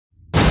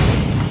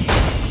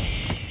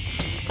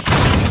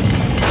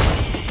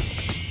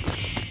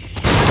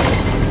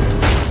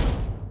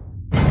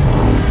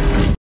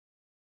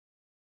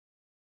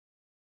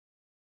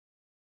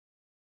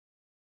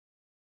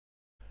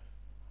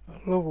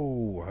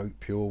Hello,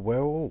 hope you're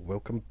well.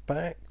 Welcome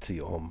back to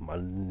your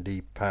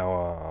Monday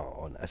Power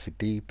on Acid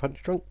D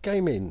Punch Drunk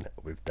Gaming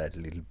with that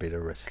little bit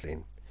of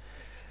wrestling.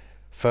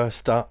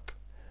 First up,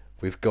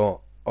 we've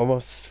got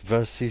Omos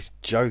versus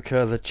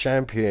Joker, the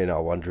champion. I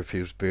wonder if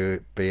he'll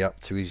be up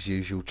to his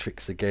usual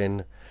tricks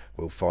again.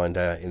 We'll find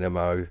out in a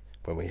mo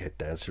when we head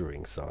down to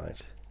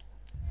ringside.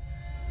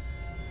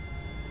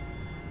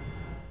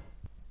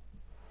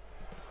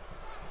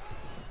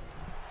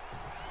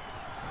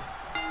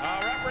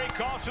 Referee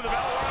calls to the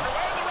bell. We're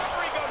underway. The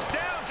referee goes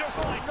down just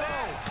like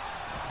that.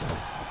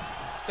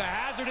 It's a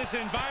hazardous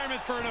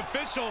environment for an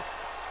official.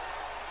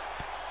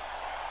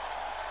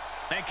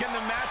 And can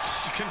the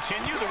match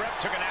continue? The ref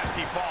took a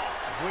nasty fall.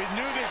 We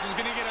knew this was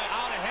going to get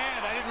out of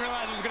hand. I didn't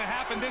realize it was going to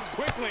happen this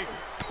quickly.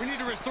 We need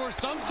to restore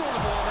some sort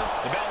of order.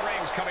 The bell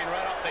rings, coming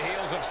right off the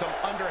heels of some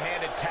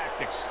underhanded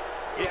tactics.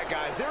 Yeah,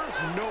 guys, there is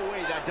no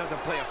way that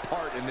doesn't play a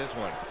part in this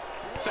one.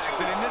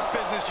 Saxton, in this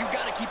business, you've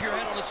got to keep your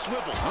head on a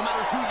swivel, no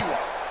matter who you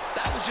are.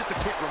 That was just a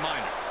quick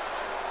reminder.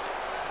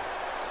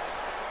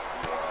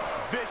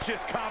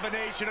 Vicious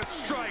combination of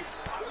strikes.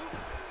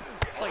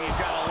 Like he's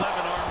got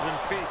 11 arms and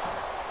feet.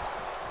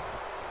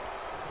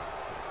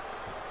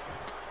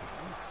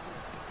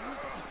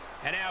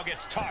 And now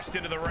gets tossed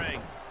into the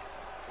ring.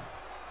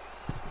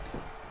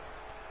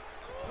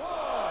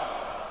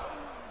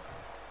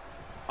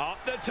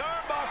 Up the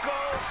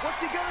turnbuckles.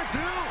 What's he gonna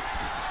do?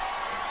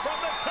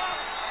 From the top.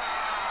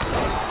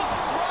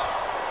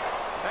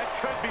 That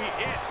could be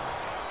it.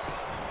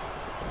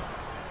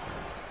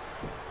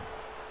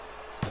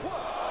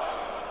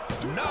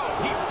 No,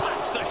 he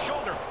pops the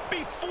shoulder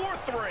before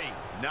three.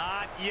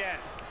 Not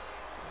yet.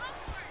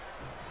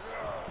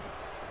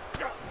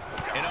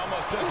 It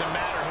almost doesn't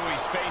matter who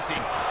he's facing.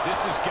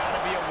 This has got to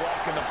be a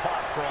walk in the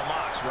park for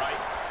Omos, right?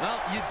 Well,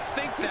 you'd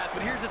think that,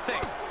 but here's the thing.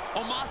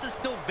 Omos is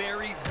still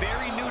very,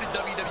 very new to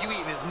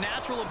WWE, and his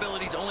natural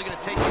ability is only going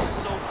to take you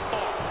so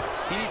far.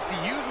 He needs to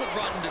use what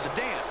brought him to the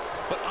dance,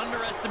 but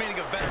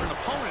underestimating a veteran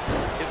opponent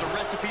is a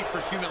recipe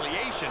for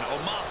humiliation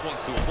Omos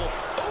wants to avoid.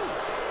 Ooh,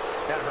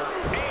 that hurt.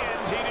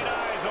 And he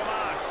denies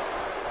Omos.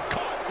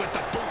 Caught with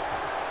the boot.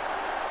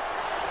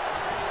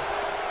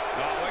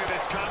 Oh, look at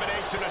this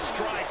combination of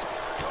strikes.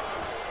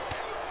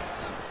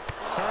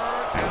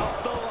 Turn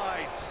out the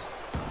lights.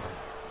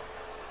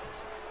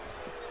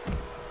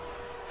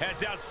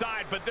 Heads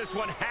outside, but this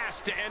one has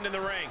to end in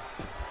the ring.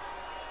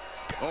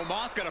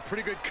 Omos got a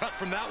pretty good cut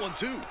from that one,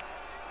 too.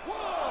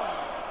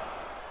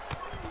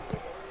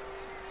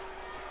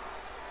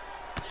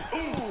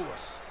 Ooh,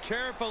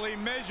 carefully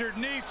measured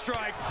knee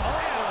strikes.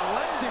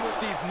 Unrelenting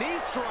with these knee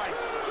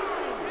strikes.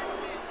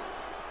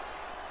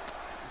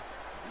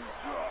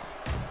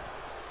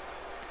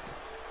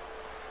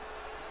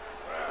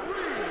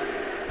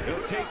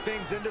 He'll take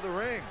things into the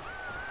ring.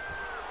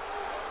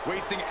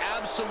 Wasting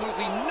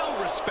absolutely no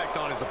respect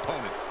on his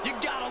opponent. You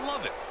gotta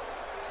love it.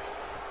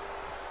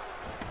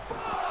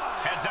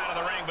 Heads out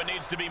of the ring, but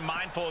needs to be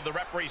mindful of the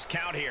referee's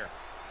count here.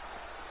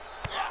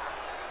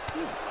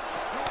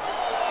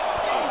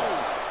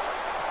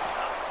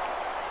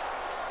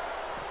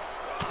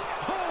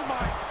 Oh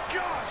my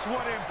gosh,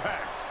 what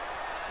impact.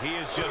 He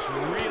is just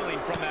reeling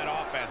from that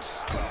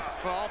offense.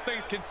 Well, all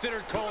things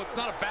considered, Cole, it's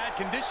not a bad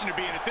condition to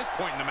be in at this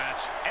point in the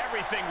match.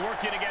 Everything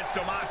working against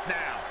Omos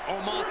now.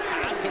 Omos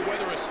has to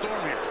weather a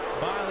storm here.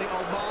 Finally,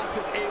 Omos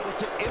is able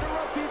to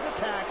interrupt these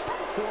attacks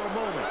for a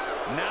moment.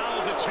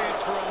 Now is a chance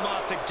for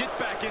Omos to get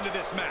back into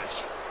this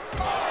match.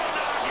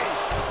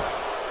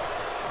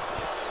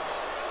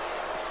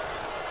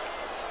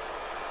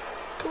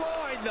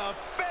 Claw in the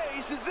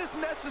face. Is this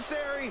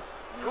necessary?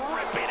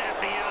 Ripping at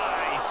the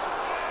eyes.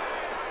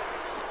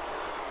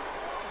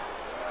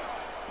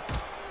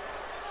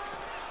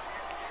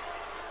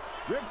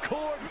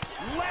 Ripcord.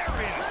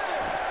 Lariat.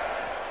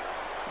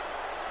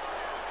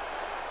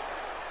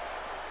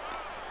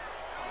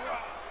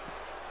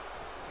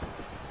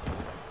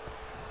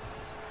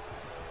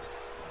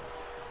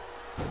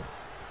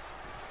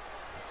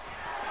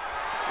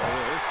 Oh,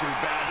 this could be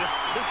bad.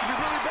 This could be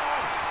really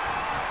bad.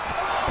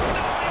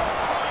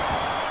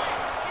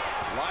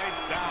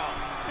 Lights out.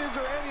 Is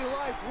there any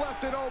life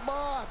left in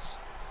Omos?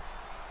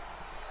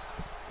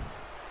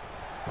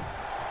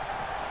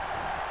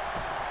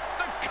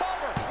 The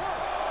cover.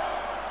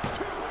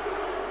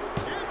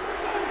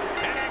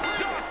 An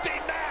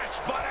exhausting match,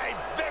 but a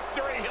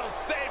victory he'll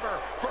savor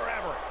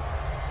forever.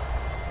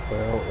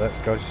 Well,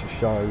 that goes to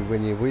show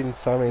when you win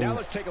something Now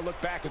let's take a look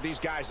back at these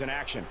guys in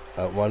action.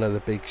 at one of the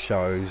big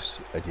shows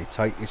and you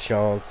take your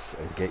chance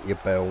and get your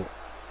belt,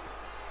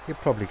 you're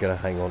probably going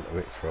to hang on to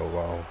it for a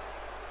while.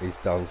 He's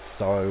done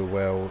so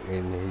well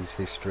in his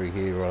history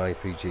here on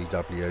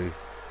APGW,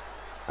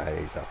 and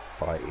he's a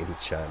fighting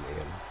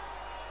champion.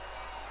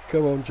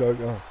 Come on,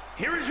 Joker.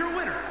 Here is your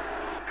winner,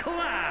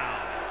 Clown.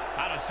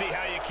 I don't see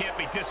how you can't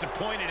be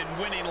disappointed in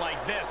winning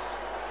like this.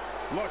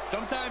 Look,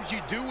 sometimes you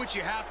do what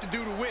you have to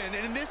do to win,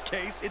 and in this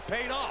case, it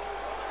paid off.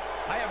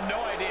 I have no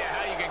idea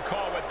how you can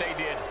call what they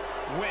did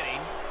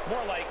winning.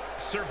 More like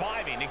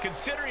surviving. And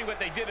considering what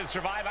they did to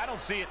survive, I don't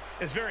see it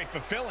as very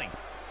fulfilling.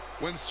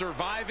 When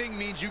surviving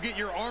means you get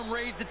your arm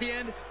raised at the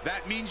end,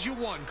 that means you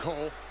won,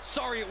 Cole.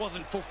 Sorry it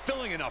wasn't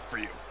fulfilling enough for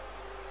you.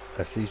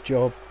 That's his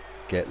job.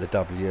 Get the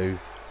W.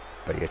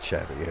 Be a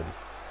champion.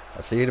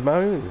 I'll see you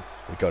tomorrow.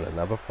 We got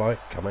another fight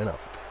coming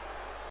up.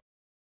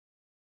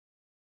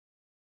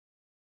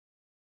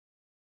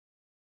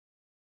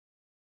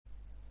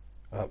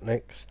 Up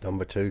next,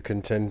 number 2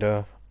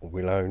 contender,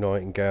 Willow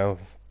Nightingale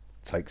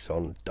takes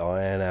on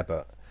Dianne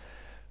Abbot.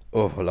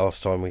 Oh,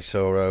 last time we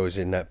saw her was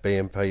in that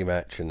BMP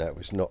match, and that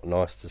was not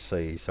nice to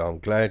see, so I'm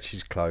glad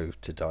she's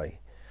clothed today.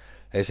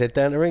 Let's head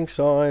down to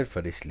ringside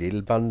for this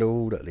little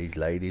bundle that these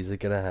ladies are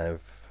going to have.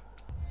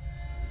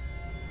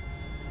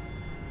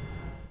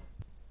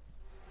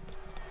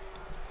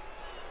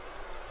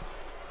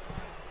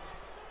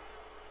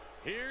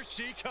 Here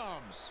she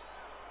comes.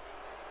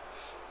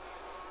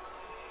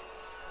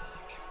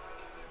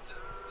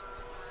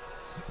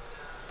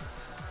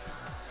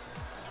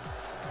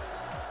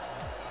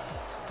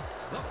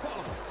 The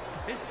following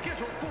is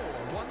scheduled for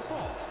one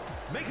fall,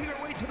 making her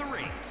way to the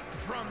ring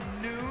from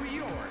New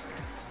York,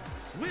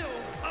 Willow.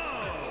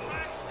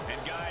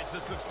 And guys,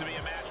 this looks to be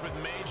a match with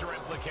major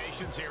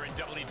implications here in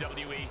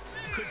WWE.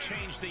 Could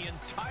change the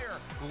entire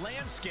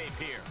landscape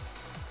here.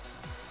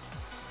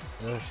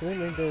 She ain't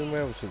been doing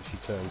well since she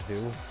turned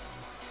heel.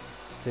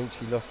 Since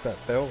she lost that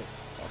belt,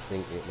 I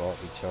think it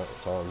might be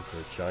time for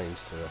a change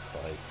to her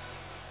face.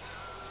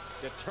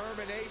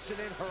 Determination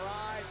in her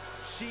eyes.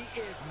 She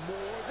is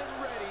more than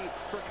ready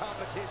for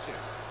competition.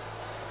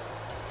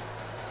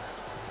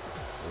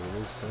 We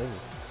will see. We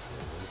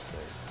will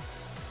see.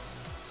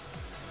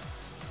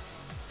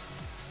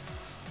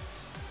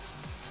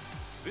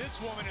 This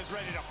woman is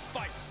ready to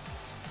fight.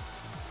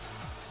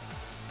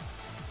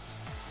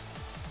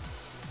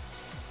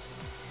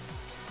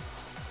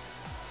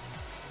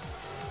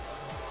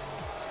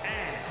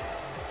 And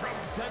from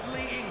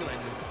Dudley,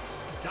 England,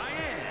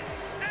 Dianne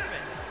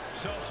Abbot.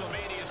 Social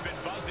media has been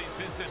buzzing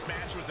since this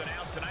match was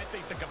announced, and I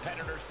think the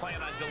competitors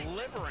plan on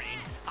delivering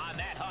on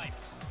that hype.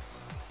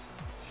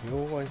 She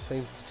always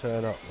seems to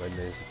turn up when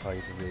there's a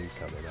pay-per-view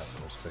coming up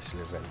or a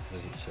special event,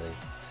 doesn't she?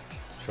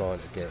 Trying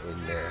to get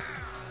in there.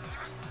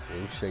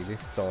 We'll see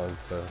this time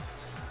for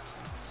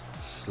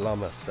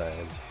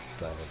Slum-merslam.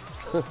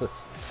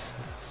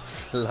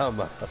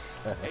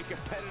 Slum-merslam. A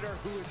competitor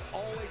who is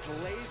always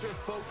laser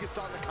focused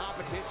on the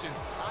competition.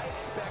 I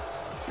expect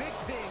big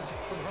things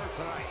from her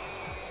tonight.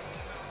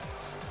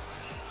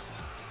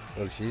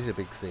 Well, she's a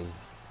big thing.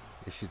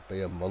 This should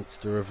be a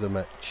monster of the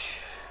match.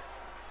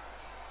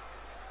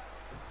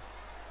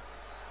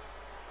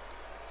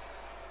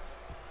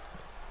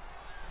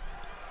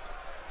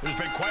 There's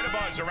been quite a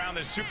buzz around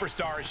this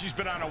superstar as she's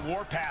been on a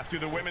warpath through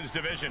the women's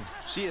division.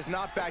 She has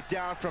not backed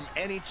down from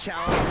any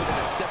challenger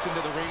that has stepped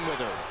into the ring with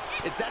her.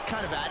 It's that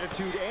kind of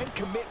attitude and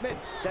commitment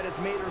that has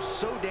made her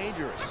so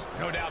dangerous.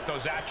 No doubt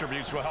those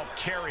attributes will help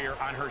carry her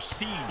on her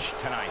siege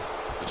tonight.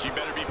 But she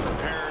better be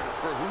prepared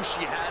for who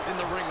she has in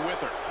the ring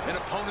with her. An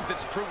opponent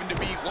that's proven to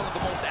be one of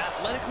the most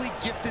athletically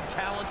gifted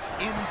talents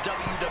in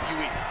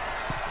WWE.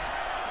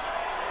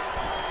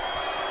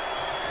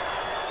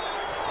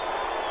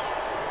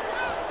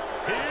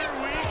 Here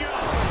we go.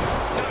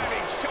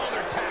 Diving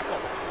shoulder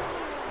tackle.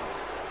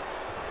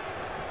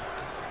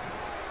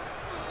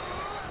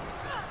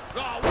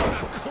 Oh, what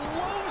a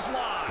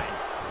clothesline.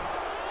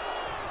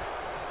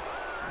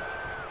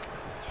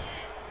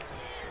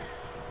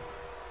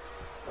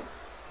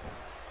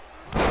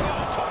 Oh,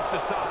 tossed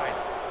aside.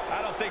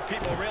 I don't think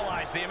people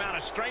realize the amount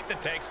of strength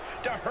it takes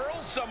to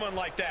hurl someone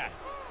like that.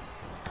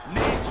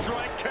 Knee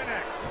strike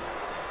connects.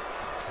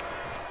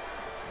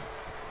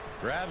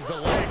 Grabs the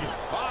leg.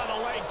 Oh,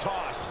 the leg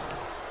toss.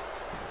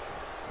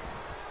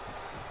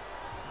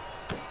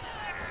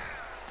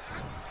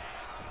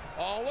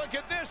 Oh, look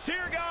at this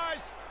here,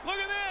 guys. Look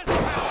at this.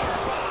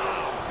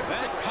 Powerbomb.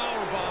 That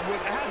powerbomb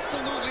was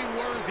absolutely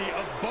worthy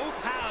of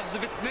both halves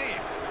of its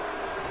name.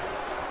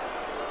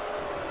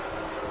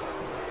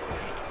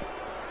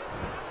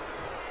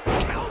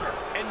 Counter.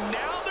 And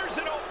now there's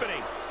an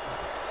opening.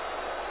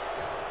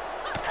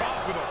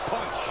 Caught with a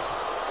punch.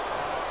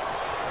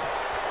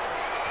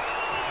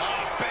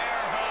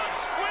 Bear hug,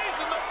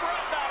 squeezing the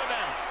breath out of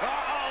them.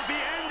 Uh-oh, the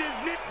end is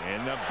near.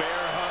 In the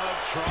bear hug,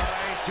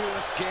 trying to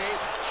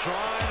escape,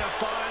 trying to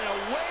find a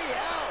way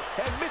out,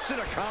 and mission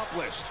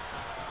accomplished.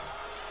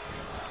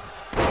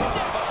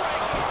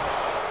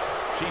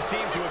 She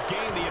seemed to have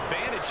gained the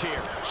advantage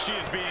here. She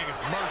is being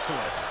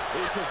merciless.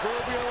 The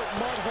proverbial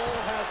mud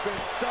hole has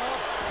been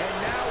stopped, and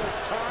now it's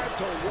time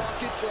to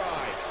walk it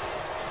dry.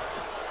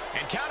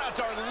 And countouts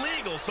are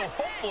legal, so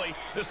hopefully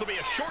this will be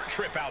a short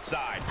trip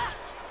outside.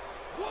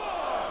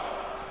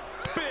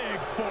 Big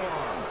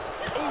forearm.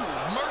 Ooh,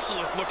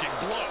 merciless looking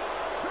blow.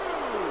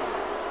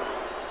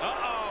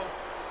 Uh-oh.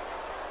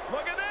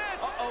 Look at this.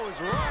 Uh-oh is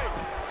right.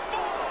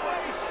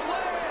 Fallaway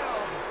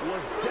slam.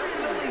 Was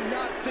definitely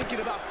not thinking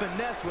about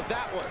finesse with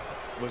that one.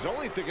 Was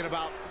only thinking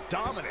about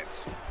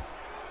dominance.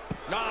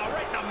 Nah,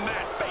 right in the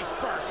mat, face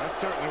first. That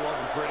certainly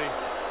wasn't pretty.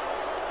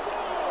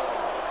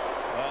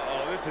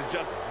 Uh-oh, this is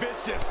just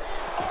vicious.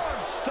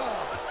 Arm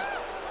stomp.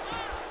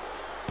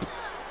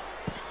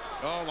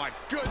 Oh my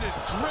goodness,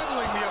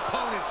 dribbling the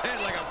opponent's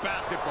head like a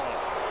basketball.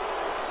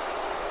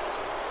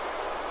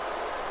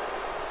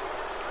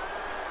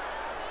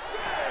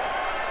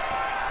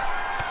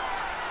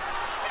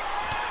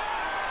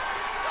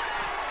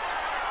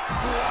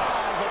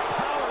 Wow, the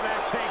power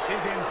that takes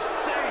is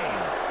insane.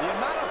 The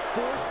amount of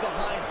force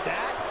behind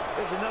that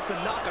is enough to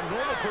knock a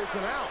normal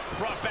person out.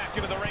 Brought back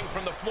into the ring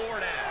from the floor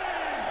now.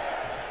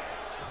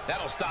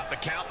 That'll stop the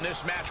count, and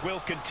this match will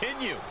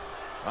continue.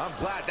 I'm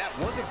glad that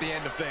wasn't the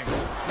end of things.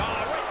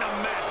 Right in the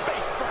mat,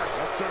 face first.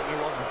 That certainly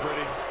wasn't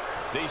pretty.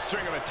 These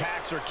string of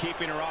attacks are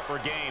keeping her off her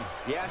game.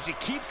 Yeah, she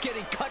keeps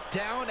getting cut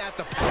down at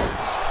the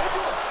pass.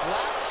 Into a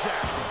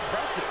flapjack.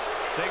 Impressive.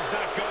 Things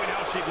not going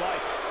how she'd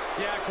like.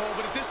 Yeah, Cole,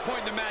 but at this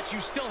point in the match,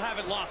 you still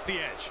haven't lost the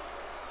edge.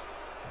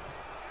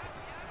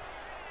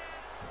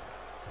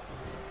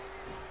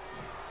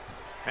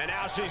 And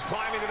now she's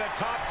climbing to the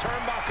top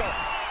turnbuckle.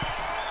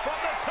 From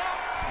the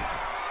top.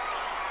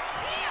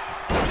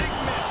 Big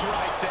miss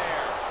right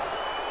there.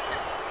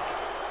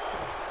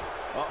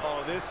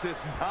 Uh-oh, this is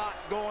not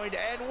going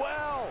to end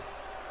well.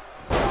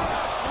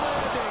 Crash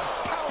landing,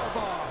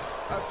 powerbomb.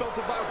 I felt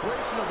the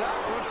vibration of that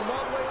one from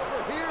all the way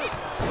over here.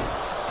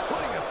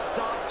 Putting a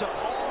stop to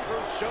all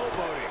her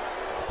showboating.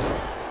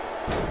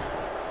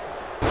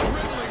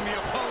 Dribbling the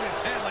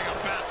opponent's head like a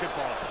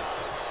basketball.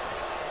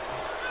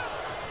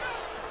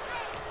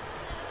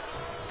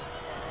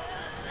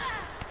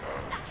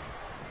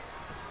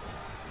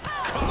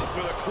 Caught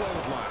with a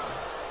clothesline.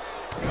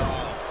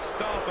 Oh,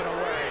 stomping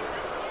away.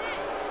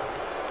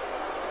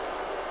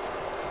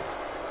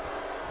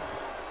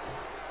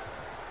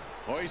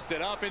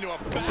 Hoisted up into a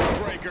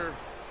backbreaker.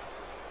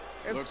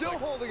 And Looks still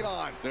like holding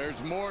on.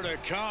 There's more to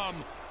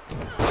come.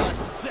 A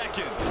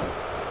second.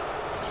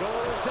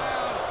 Shoulders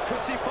down.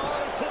 Could she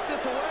finally put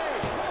this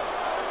away?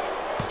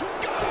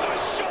 Got the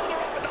shoulder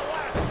up at the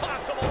last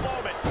possible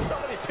moment.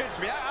 Somebody pinch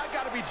me. I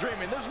gotta be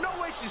dreaming. There's no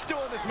way she's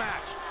still in this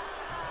match.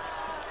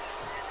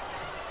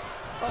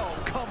 Oh,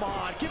 come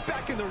on. Get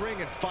back in the ring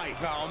and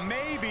fight. Now,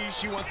 maybe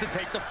she wants to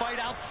take the fight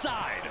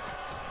outside.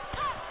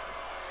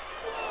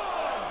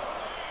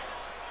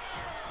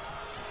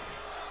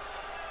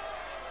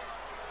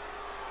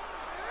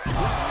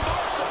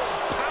 Remarkable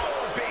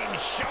power being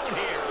shown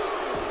here.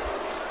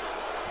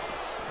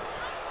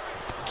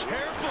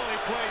 Carefully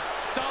placed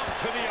stomp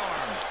to the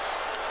arm.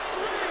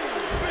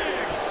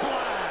 Big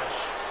splash.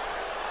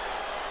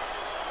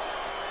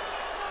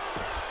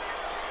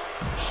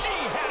 She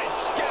had it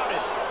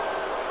scouted.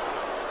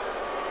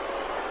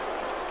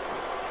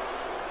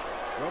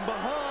 From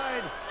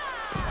behind.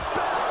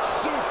 Back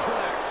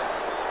suplex.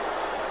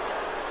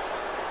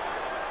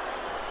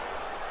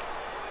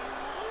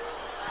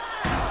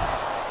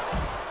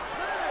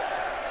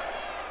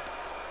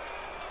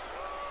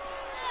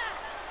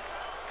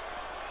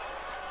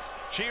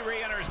 She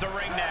re-enters the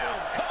ring now.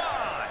 Come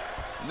on.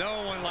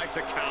 No one likes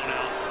a count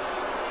out.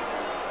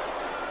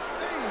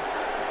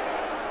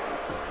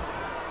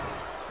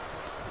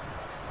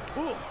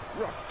 Ooh,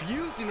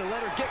 refusing to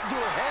let her get into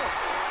her head.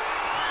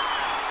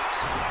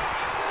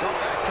 Saw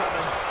that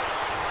coming.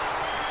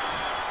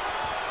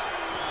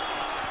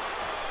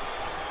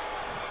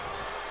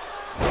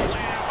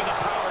 Laying out with a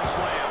power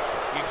slam.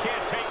 You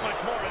can't take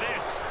much more of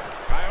this.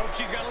 I hope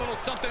she's got a little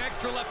something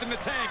extra left in the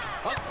tank.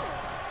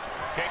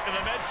 Kick to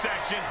the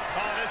midsection.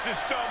 Oh, this is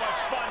so much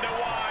fun to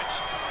watch.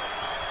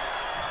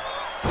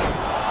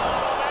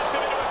 Oh, that's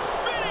him into a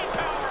spinning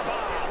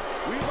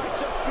powerbomb. We might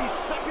just be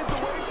seconds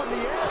away from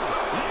the end.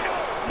 No,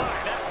 my,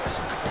 that was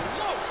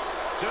close.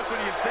 Just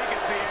when you think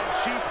it's the end,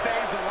 she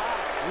stays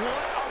alive.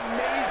 What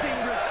amazing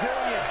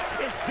resilience.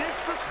 Is this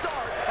the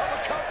start of a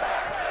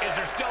comeback? Is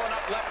there still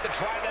enough left to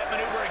try that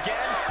maneuver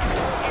again?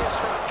 Or is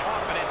her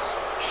confidence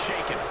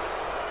shaken?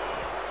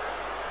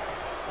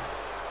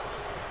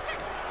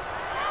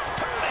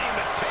 Turning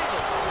the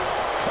tables.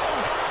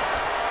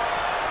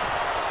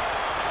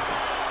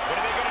 What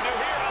are they going to do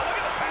here? Oh, look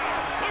at the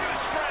power. Look at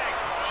the strength.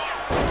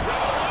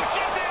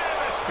 Revolution's in.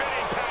 The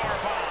spinning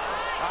powerbomb.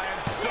 I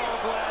am so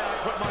glad I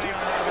put money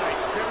on that night.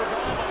 It was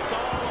almost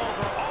all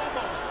over.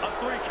 Almost a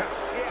 3 count.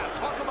 Yeah,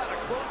 talk about a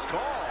close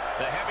call.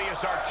 The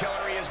heaviest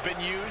artillery has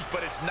been used,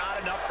 but it's not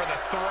enough for the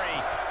 3.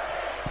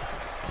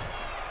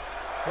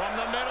 From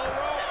the middle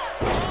rope.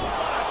 Oh,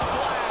 what a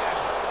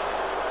splash.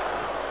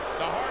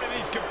 The heart of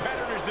these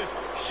competitors is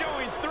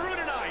showing through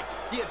tonight.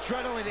 The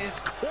adrenaline is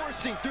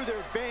coursing through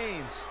their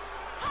veins.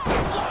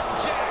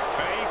 Flapjack.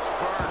 Face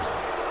first.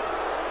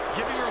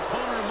 Giving her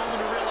opponent a moment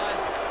to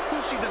realize who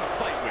she's in a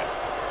fight with.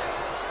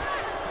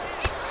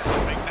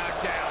 Big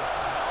knockdown.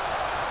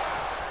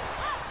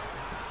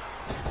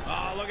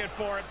 Oh, looking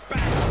for it.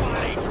 Back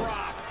body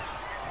drop.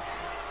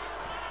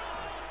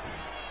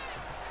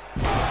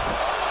 A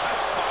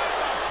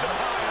spinebuster.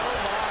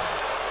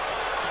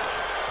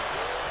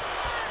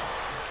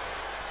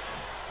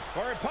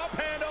 Or a pump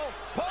handle.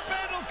 Pump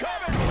handle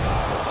coming.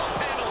 Pump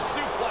handle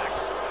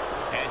suplex.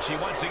 And she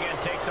once again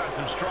takes on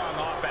some strong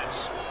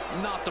offense.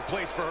 Not the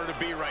place for her to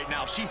be right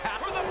now. She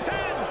has For the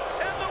pin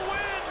and the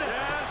win.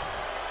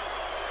 Yes.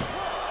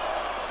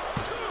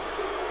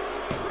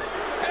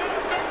 And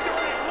a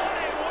victory. What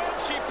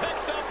she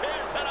picks up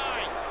here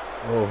tonight.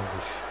 Oh,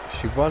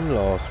 she won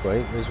last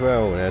week as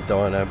well. Now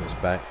Dianne Abbott's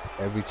back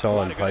every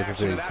time,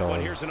 pay-per-view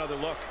time. Here's another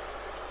look.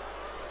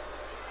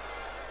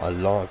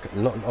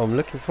 I'm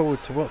looking forward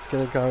to what's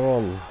going to go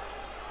on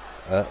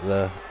at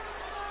the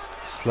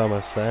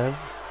Slum-merslam.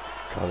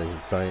 Can't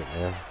even say it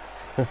now.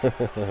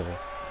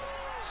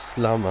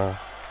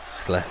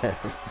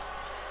 Slum-merslam.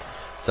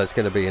 So it's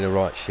going to be in a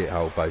right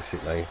shithole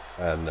basically,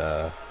 and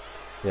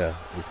yeah,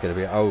 it's going to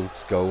be old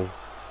school,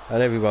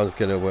 and everyone's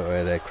going to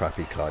wear their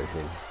crappy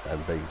clothing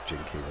and be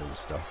drinking and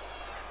stuff.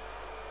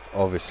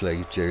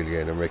 Obviously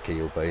Julian and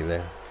Ricky will be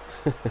there.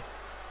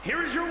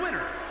 Here is your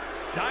winner,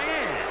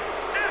 Dianne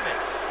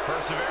Abbott.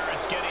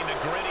 Perseverance getting the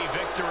gritty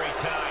victory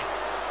tonight.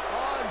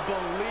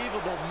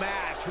 Unbelievable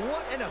match.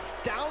 What an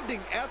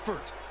astounding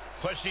effort.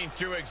 Pushing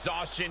through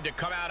exhaustion to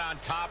come out on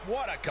top.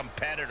 What a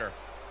competitor.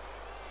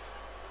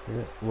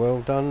 Yeah,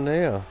 well done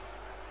there.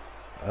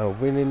 A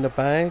win in the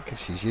bag.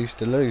 She's used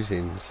to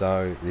losing,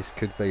 so this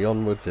could be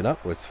onwards and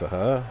upwards for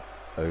her.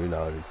 Who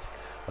knows?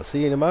 I'll see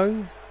you in a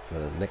mo for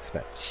the next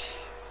match.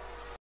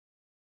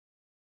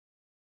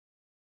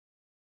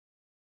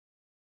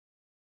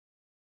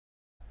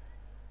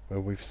 Well,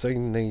 we've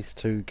seen these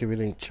two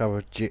giving each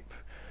other jip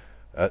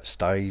at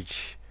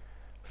stage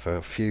for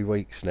a few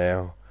weeks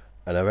now,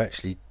 and they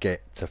actually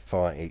get to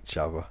fight each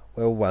other.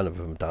 Well, one of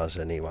them does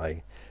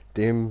anyway.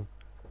 Dim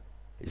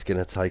is going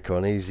to take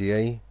on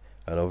Easy,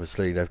 and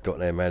obviously they've got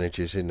their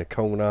managers in the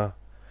corner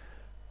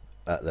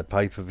at the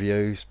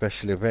pay-per-view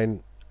special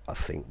event. I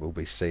think we'll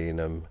be seeing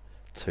them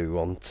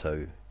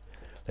 2-on-2.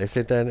 They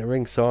said down at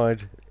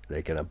ringside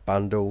they're going to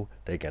bundle,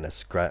 they're going to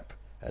scrap,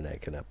 and they're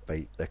going to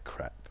beat the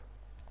crap.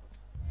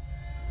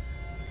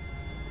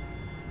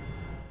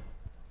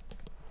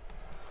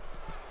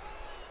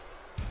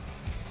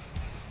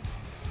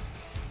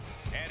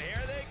 And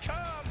here they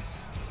come.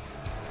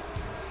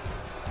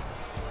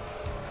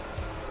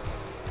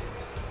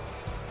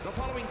 The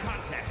following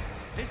contest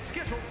is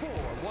scheduled for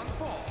one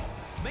fall.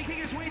 Making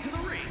his way to the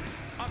ring,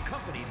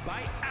 accompanied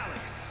by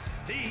Alex,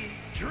 the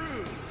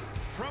Droogs,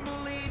 from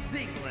Leeds,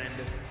 England,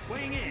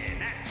 weighing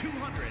in at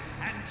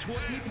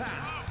 220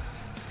 pounds.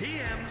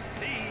 DM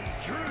the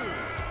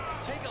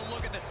Droogs. Take a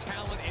look at the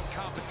talent and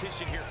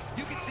competition here.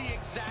 You can see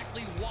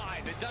exactly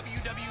why the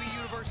WWE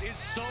Universe is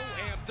so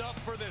amped up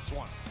for this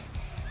one.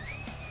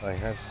 They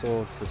have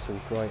soared to some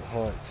great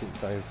heights since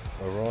they've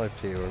arrived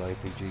here on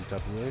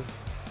APGW,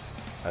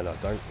 and I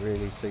don't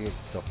really see it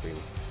stopping.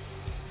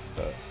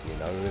 But you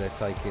know who they're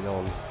taking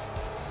on,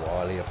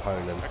 wily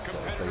opponents that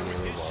have been here a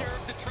his while. share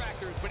of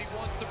detractors, but he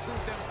wants to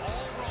prove them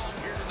all wrong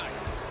here tonight.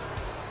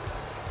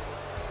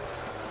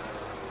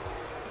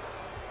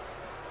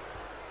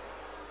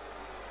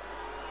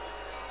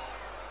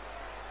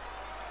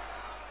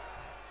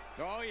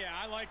 Oh yeah,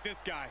 I like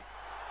this guy.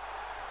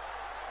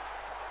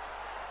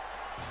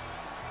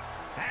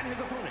 And his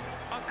opponent,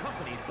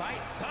 accompanied by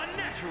the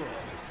Natural,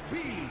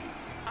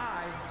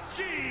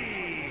 B.I.G.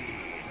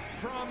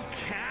 From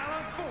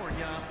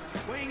California,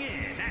 weighing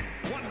in at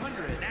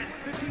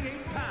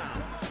 158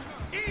 pounds,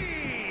 E.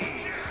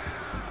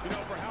 You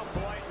know, for how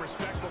polite and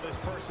respectful this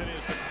person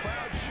is, the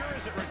crowd sure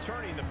isn't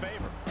returning the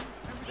favor.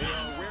 They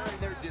are wearing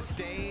their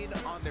disdain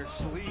on their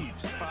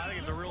sleeves. I think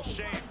it's a real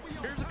shame.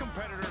 Here's a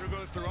competitor who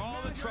goes through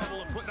all the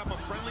trouble of putting up a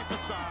friendly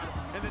facade,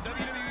 and the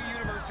WWE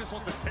Universe just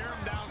wants to tear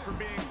him down for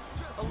being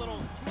a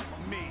little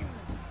mean.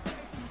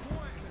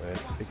 There's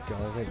a big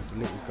guy against the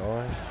little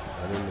guy,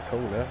 and in the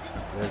corner,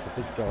 there's a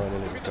big guy and a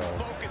Look little at the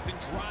guy. focus and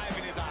drive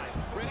in his eyes.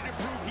 Ready to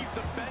prove he's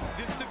the best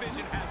this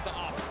division has to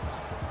offer.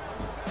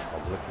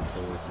 I'm looking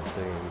forward to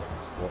seeing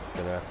what's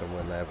going to happen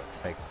when they have a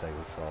tag team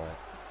fight.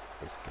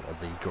 It's going to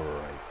be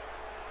great.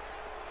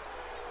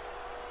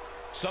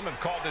 Some have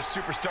called this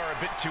superstar a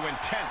bit too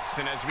intense,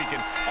 and as we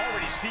can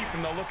already see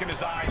from the look in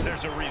his eyes,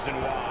 there's a reason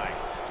why.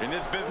 In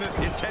this business,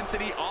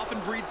 intensity often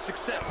breeds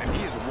success, and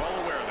he is well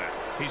aware of that.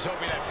 He's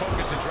hoping that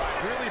focus and drive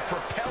really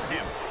propel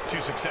him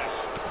to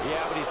success.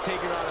 Yeah, but he's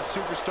taking on a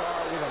superstar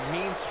with a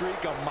mean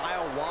streak a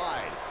mile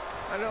wide.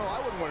 I know,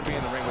 I wouldn't want to be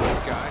in the ring with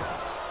this guy.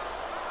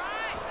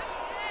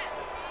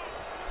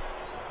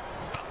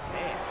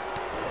 Man.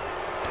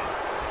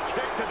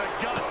 Kick to the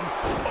gut.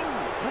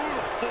 Ooh,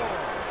 brutal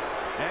forward.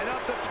 And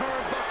up the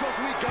turnbuckles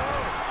we go.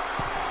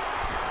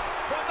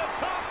 From the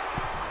top.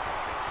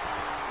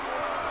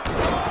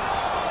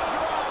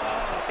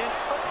 An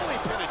early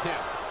pin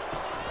attempt.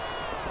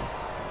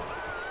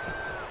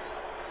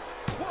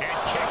 And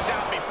kicks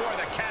out before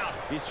the count.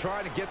 He's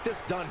trying to get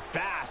this done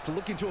fast,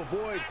 looking to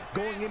avoid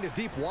going into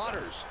deep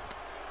waters.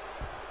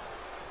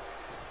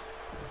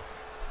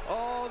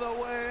 All the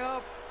way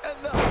up, and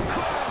the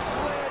crash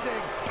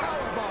landing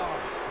powerbomb.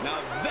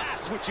 Now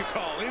that's what you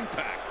call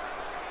impact.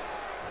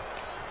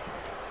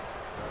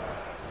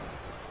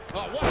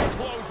 Oh, what a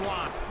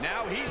clothesline.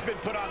 Now he's been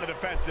put on the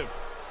defensive.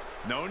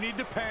 No need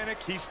to panic.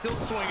 He's still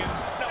swinging.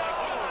 No,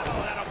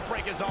 oh, that'll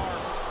break his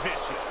arm.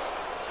 Vicious.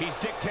 He's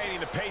dictating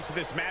the pace of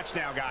this match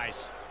now,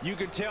 guys. You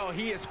can tell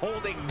he is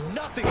holding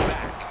nothing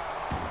back.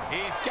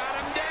 He's got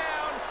him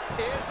down.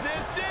 Is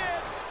this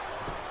it?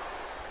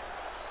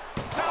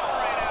 Power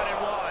right out, and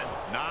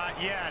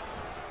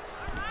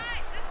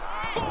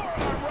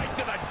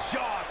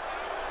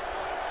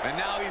And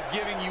now he's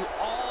giving you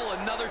all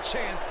another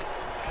chance.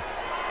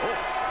 Oh,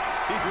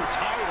 he grew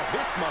tired of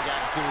his smug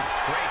attitude.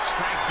 Great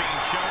strength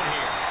being shown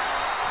here.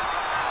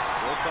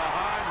 Slip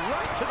behind,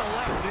 right to the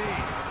left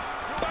knee.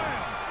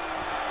 Bam!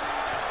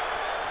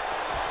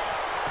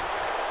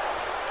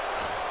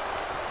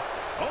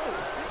 Oh,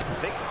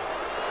 take it.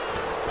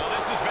 Well,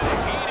 this has been a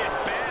heated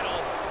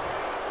battle.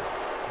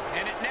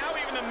 And now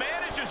even the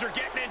managers are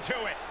getting into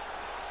it.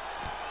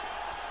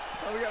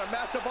 Oh, we got a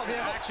matchup on the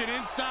Action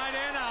inside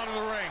and out of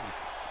the ring.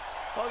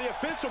 Oh, the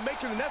official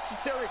making the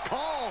necessary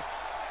call.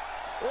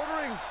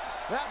 Ordering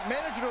that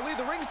manager to leave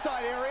the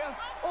ringside area.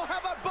 Oh, how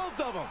about both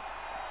of them?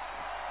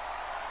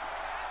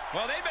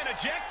 Well, they've been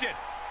ejected.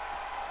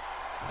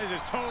 This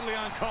is totally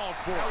uncalled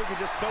for. Now we can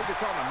just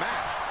focus on the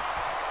match.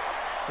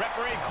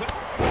 Referee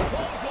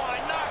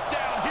clothesline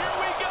knockdown. Here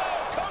we go.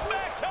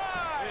 Comeback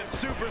time. This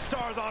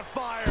superstar's on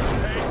fire.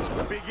 Pace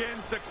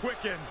begins to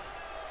quicken.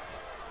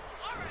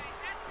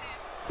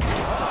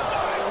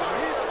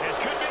 This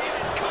could be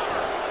it.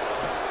 Cover.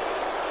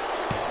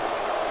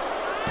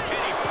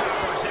 And he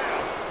powers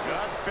out.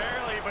 Just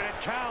barely, but it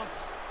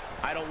counts.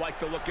 I don't like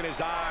the look in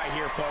his eye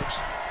here, folks.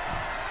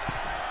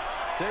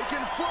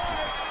 Taking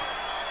flight.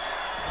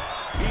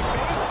 He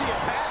baits the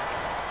attack.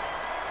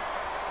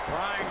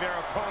 Prying their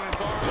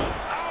opponent's arm up.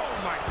 Oh,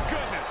 my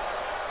goodness.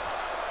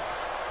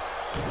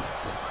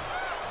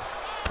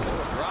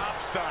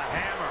 Drops the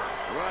hammer.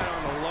 Right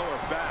on the lower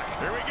back.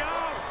 Here we go.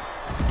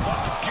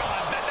 Oh,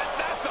 God,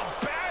 that's a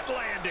bad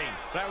landing.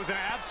 That was an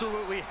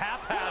absolutely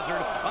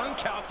haphazard,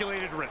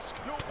 uncalculated risk.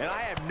 And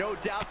I have no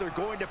doubt they're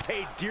going to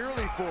pay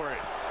dearly for it.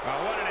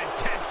 What an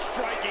intense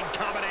striking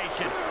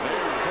combination.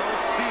 They're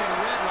both seeing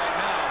red right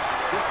now.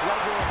 This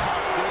level of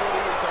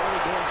hostility is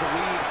only going to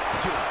lead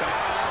to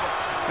bad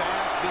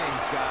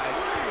things, guys.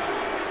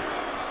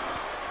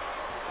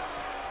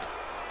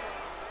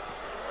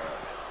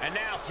 And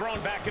now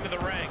thrown back into the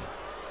ring.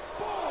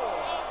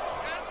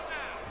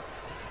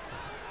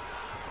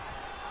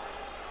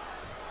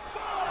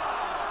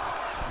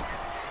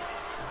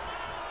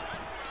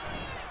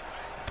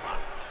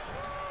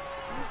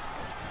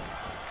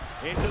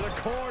 Into the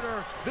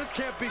corner. This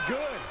can't be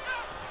good.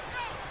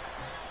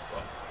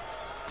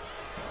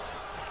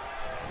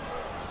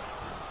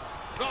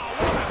 Oh,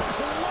 what a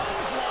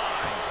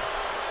clothesline!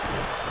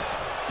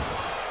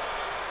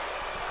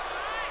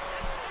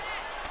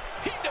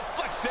 He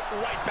deflects it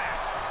right back.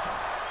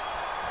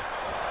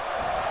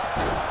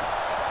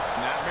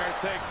 Snapmare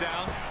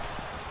takedown.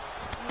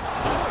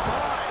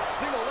 Nice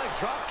single leg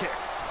drop kick.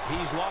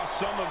 He's lost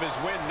some of his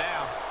wind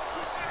now.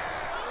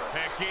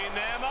 Picking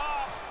them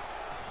up.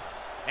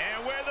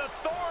 And with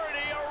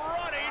authority, a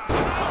running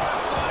power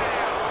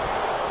slam.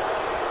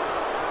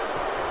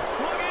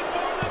 Looking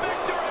for the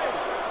victory.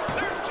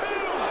 There's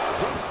two.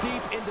 This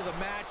deep into the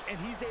match, and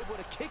he's able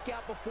to kick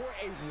out before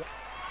a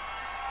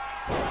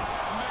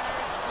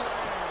smash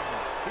slam.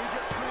 He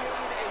just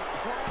created a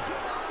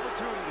profit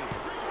opportunity.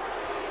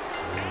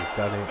 He's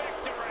done it.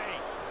 Victory.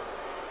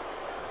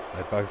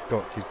 They both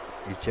got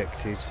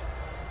ejected,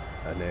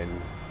 and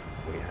then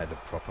we had a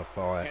proper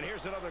fight. And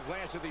here's another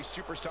glance at these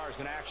superstars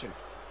in action.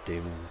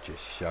 Dim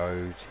just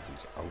showed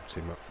his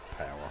ultimate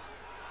power.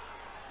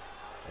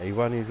 He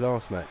won his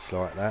last match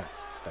like that.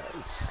 That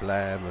was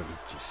slam and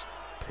just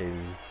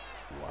pin.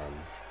 1,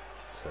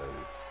 2,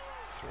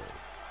 3.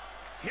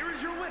 Here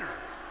is your winner,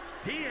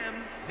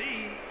 Dianne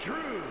the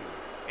Droogs.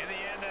 In the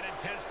end, that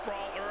intense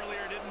brawl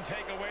earlier didn't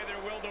take away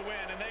their will to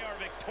win, and they are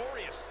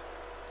victorious.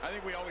 I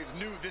think we always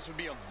knew this would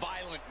be a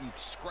violent and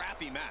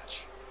scrappy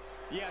match.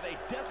 Yeah, they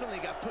definitely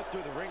got put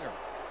through the ringer.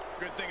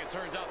 Good thing it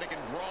turns out they can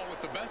brawl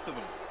with the best of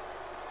them.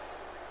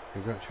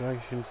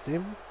 Congratulations,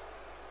 Dim.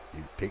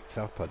 You picked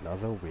up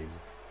another win.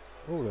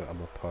 Oh, look,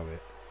 I'm a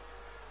poet.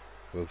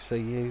 We'll see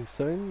you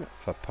soon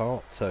for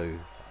part 2.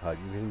 Hope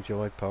you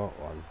enjoyed part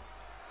 1.